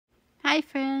Hi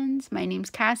friends, my name's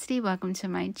Cassidy. Welcome to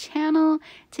my channel.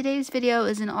 Today's video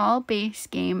is an all base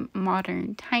game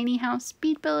modern tiny house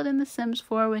speed build in The Sims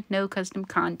 4 with no custom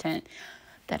content.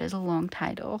 That is a long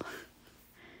title.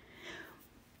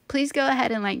 Please go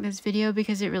ahead and like this video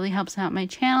because it really helps out my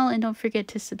channel, and don't forget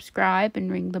to subscribe and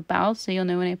ring the bell so you'll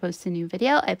know when I post a new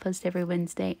video. I post every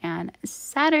Wednesday and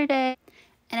Saturday.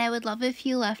 And I would love if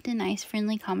you left a nice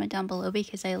friendly comment down below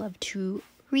because I love to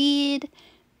read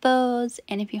those,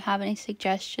 and if you have any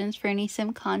suggestions for any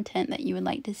sim content that you would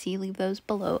like to see, leave those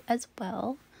below as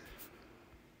well.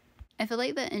 I feel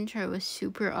like the intro was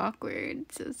super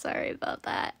awkward, so sorry about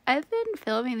that. I've been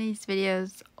filming these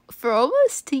videos for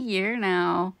almost a year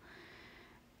now,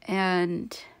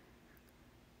 and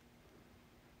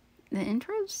the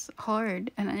intro's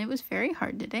hard, and it was very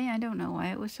hard today. I don't know why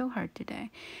it was so hard today.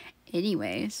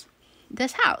 Anyways,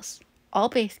 this house, all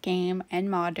base game and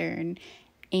modern,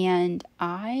 and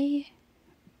I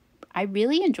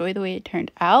really enjoy the way it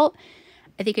turned out.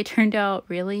 I think it turned out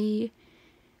really,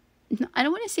 I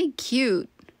don't want to say cute,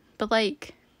 but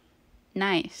like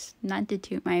nice. Not to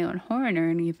toot my own horn or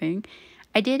anything.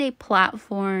 I did a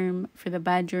platform for the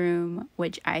bedroom,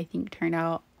 which I think turned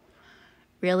out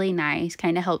really nice.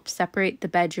 Kind of helped separate the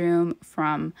bedroom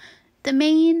from the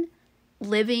main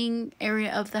living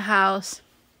area of the house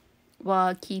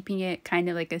while keeping it kind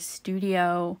of like a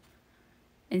studio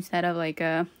instead of like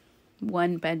a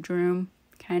one bedroom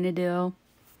kind of deal.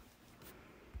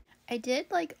 I did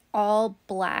like all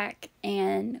black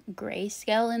and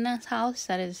grayscale in this house.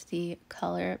 That is the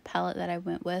color palette that I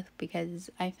went with because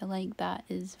I feel like that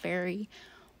is very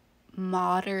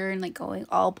modern, like going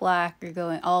all black or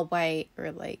going all white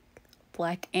or like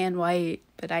black and white.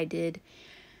 But I did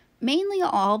mainly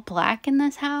all black in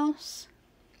this house,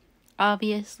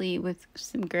 obviously with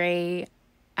some gray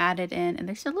added in, and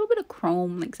there's a little bit of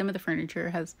chrome, like some of the furniture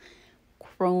has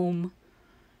chrome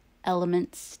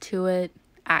elements to it,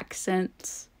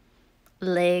 accents,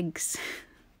 legs.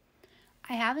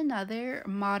 I have another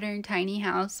modern tiny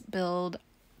house build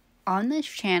on this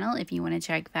channel if you want to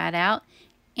check that out,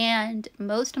 and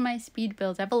most of my speed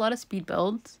builds, I have a lot of speed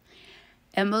builds,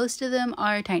 and most of them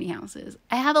are tiny houses.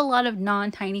 I have a lot of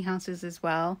non-tiny houses as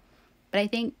well, but I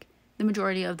think the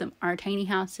majority of them are tiny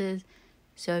houses.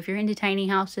 So if you're into tiny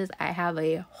houses, I have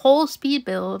a whole speed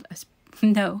build. I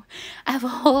have a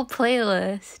whole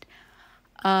playlist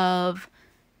of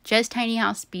just tiny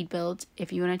house speed builds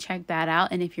if you want to check that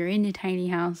out. And if you're into tiny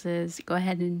houses, go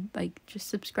ahead and like just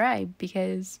subscribe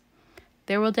because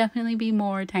there will definitely be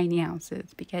more tiny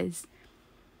houses because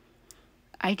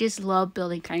I just love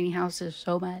building tiny houses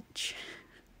so much.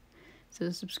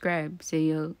 So subscribe so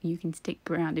you can stick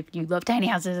around if you love tiny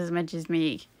houses as much as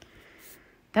me.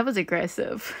 That was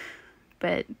aggressive,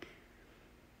 but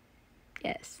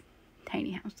yes,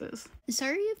 tiny houses.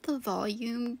 Sorry if the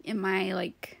volume in my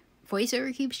like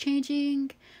voiceover keeps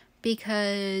changing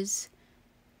because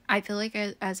I feel like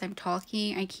as I'm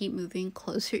talking, I keep moving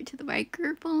closer to the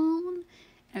microphone.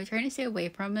 And I'm trying to stay away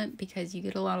from it because you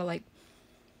get a lot of like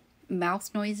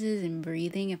mouth noises and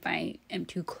breathing if I am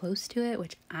too close to it,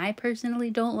 which I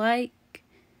personally don't like.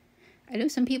 I know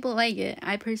some people like it.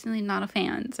 I personally am not a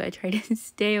fan, so I try to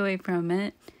stay away from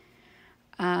it.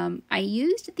 I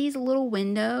used these little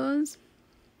windows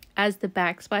as the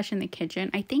backsplash in the kitchen.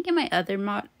 I think in my other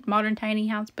modern tiny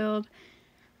house build,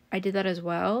 I did that as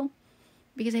well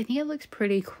because I think it looks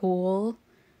pretty cool.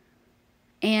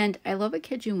 And I love a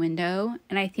kitchen window,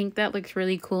 and I think that looks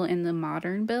really cool in the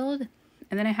modern build.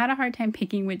 And then I had a hard time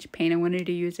picking which paint I wanted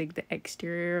to use, like the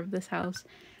exterior of this house.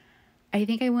 I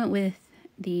think I went with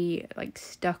the like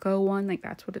stucco one, like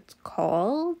that's what it's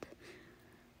called.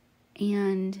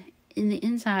 And in the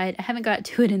inside, I haven't got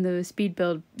to it in the speed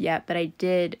build yet, but I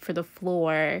did for the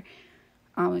floor,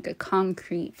 like a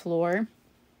concrete floor.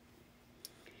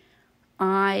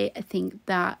 I think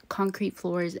that concrete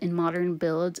floors in modern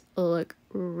builds look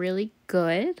really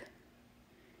good.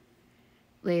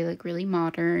 They look really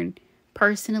modern.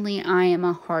 Personally, I am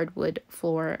a hardwood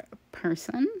floor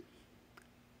person,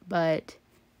 but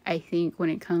I think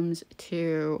when it comes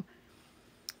to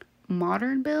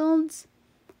modern builds,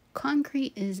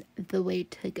 concrete is the way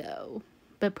to go.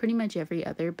 But pretty much every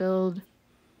other build,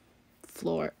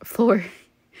 floor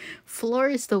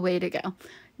is the way to go.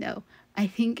 No, I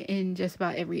think in just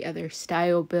about every other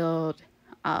style build,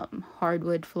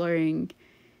 hardwood flooring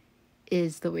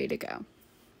is the way to go.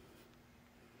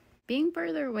 Being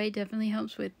further away definitely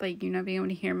helps with like you not being able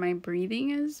to hear my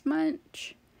breathing as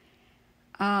much.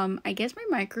 I guess my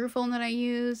microphone that I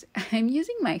use, I'm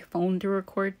using my phone to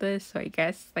record this, so I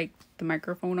guess like the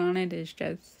microphone on it is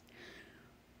just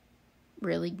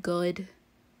really good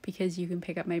because you can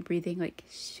pick up my breathing like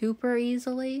super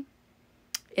easily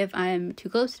if I'm too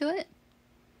close to it.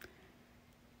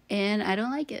 And I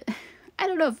don't like it. I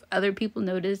don't know if other people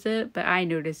notice it, but I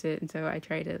notice it, and so I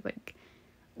try to like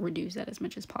reduce that as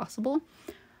much as possible.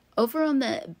 Over on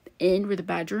the end where the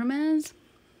bedroom is,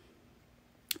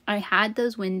 I had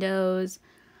those windows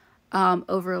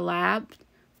overlapped,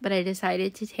 but I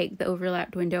decided to take the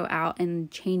overlapped window out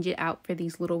and change it out for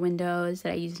these little windows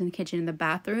that I use in the kitchen and the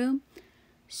bathroom.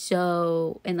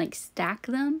 So, and like stack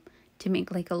them to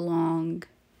make like a long,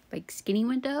 like skinny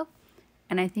window.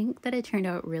 And I think that it turned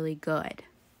out really good.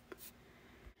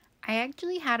 I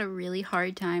actually had a really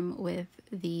hard time with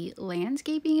the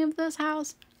landscaping of this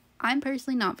house. I'm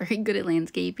personally not very good at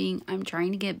landscaping. I'm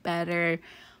trying to get better,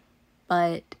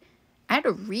 but I had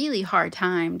a really hard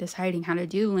time deciding how to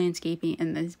do landscaping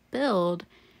in this build,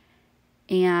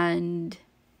 and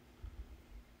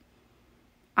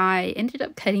I ended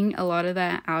up cutting a lot of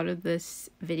that out of this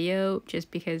video just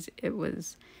because it would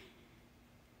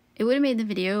have made the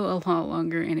video a lot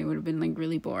longer and it would have been like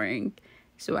really boring.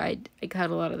 So I cut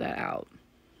a lot of that out.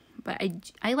 But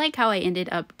I like how I ended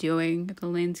up doing the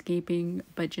landscaping,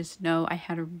 but just know I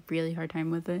had a really hard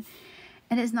time with it.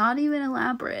 And it's not even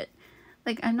elaborate.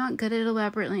 Like, I'm not good at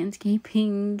elaborate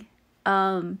landscaping.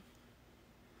 I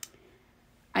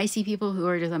see people who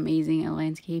are just amazing at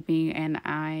landscaping and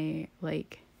I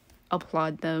like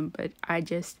applaud them, but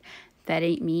that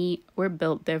ain't me. We're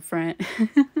built different.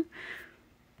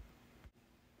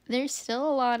 There's still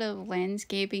a lot of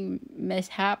landscaping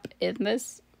mishap in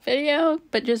this video,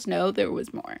 but just know there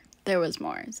was more. There was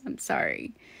more, so I'm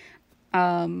sorry.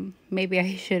 Maybe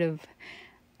I should have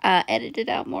edited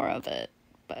out more of it,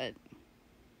 but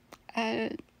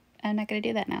I'm not gonna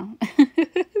do that now.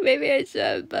 Maybe I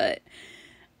should, but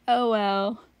oh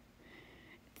well.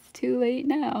 It's too late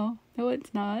now. No,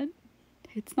 it's not.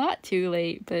 It's not too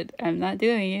late, but I'm not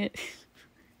doing it.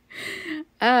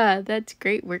 That's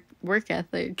great work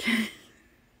ethic.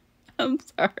 I'm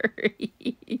sorry.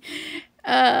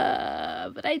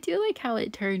 But I do like how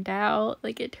it turned out.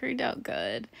 Like, it turned out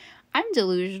good. I'm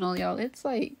delusional, y'all. It's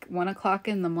like 1 o'clock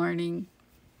in the morning.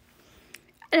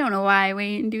 I don't know why I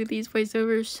wait and do these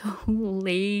voiceovers so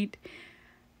late.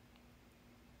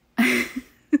 I'm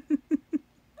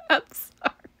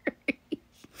sorry.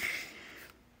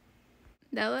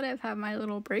 Now that I've had my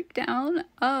little breakdown,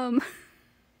 I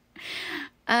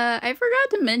forgot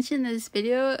to mention this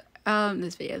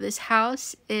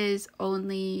house is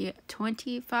only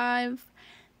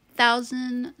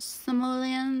 25,000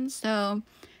 simoleons, so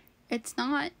it's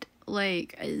not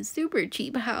like a super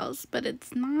cheap house, but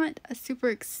it's not a super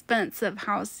expensive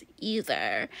house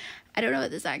either. I don't know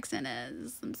what this accent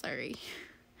is. I'm sorry.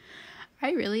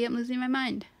 I really am losing my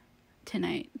mind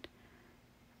tonight.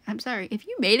 I'm sorry. If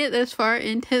you made it this far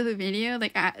into the video,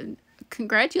 like,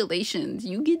 congratulations.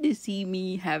 You get to see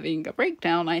me having a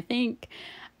breakdown, I think.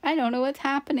 I don't know what's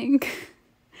happening. I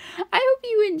hope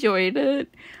you enjoyed it.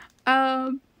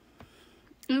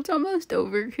 It's almost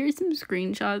over. Here's some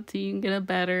screenshots so you can get a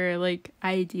better like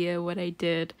idea what I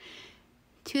did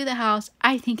to the house.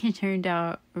 I think it turned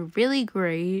out really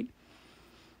great.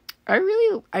 I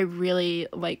really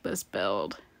like this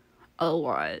build a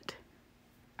lot.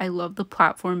 I love the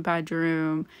platform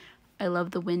bedroom. I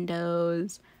love the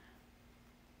windows.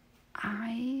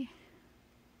 I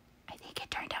think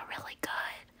it turned out really good.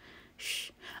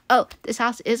 Shh. Oh, this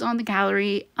house is on the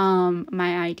gallery.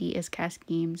 My ID is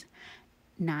CassGames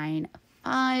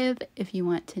 95 if you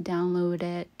want to download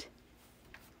it.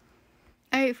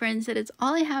 Alright friends, that is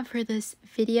all I have for this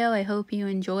video. I hope you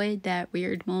enjoyed that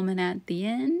weird moment at the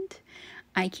end.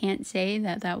 I can't say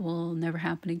that will never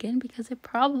happen again, because it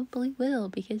probably will,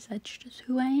 because that's just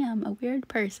who I am, a weird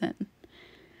person.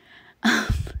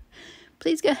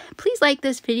 Please like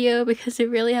this video because it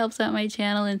really helps out my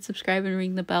channel, and subscribe and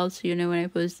ring the bell so you know when I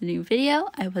post a new video.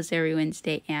 I post every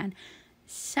Wednesday and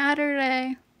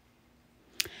Saturday.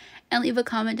 And leave a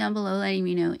comment down below letting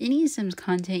me know any Sims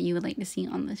content you would like to see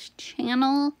on this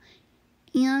channel.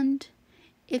 And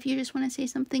if you just want to say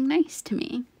something nice to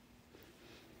me.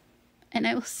 And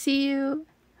I will see you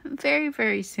very,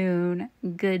 very soon.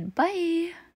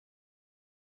 Goodbye.